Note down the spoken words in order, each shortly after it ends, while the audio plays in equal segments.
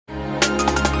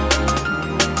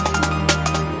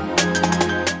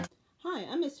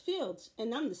Miss Fields,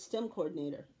 and I'm the STEM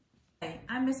coordinator. Hey,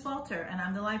 I'm Miss Walter, and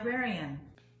I'm the librarian.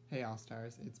 Hey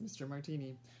All-Stars, it's Mr.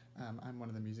 Martini. I'm one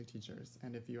of the music teachers,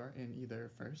 and if you are in either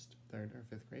 1st, 3rd, or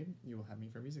 5th grade, you will have me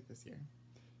for music this year.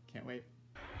 Can't wait.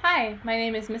 Hi, my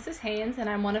name is Mrs. Haynes, and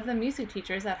I'm one of the music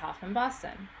teachers at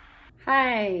Hoffman-Boston.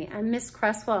 Hi, I'm Miss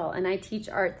Cresswell, and I teach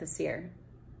art this year.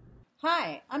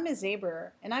 Hi, I'm Ms.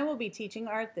 Aberer, and I will be teaching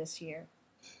art this year.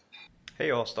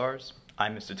 Hey All-Stars,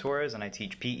 I'm Mr. Torres, and I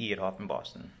teach PE at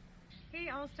Hoffman-Boston. Hey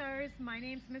All-Stars, my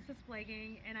name's Mrs.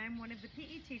 Flagging, and I'm one of the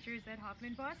PE teachers at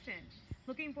Hoffman-Boston.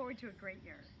 Looking forward to a great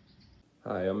year.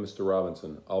 Hi, I'm Mr.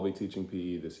 Robinson. I'll be teaching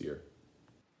PE this year.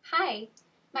 Hi,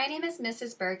 my name is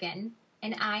Mrs. Bergen,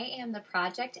 and I am the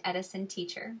Project Edison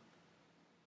teacher.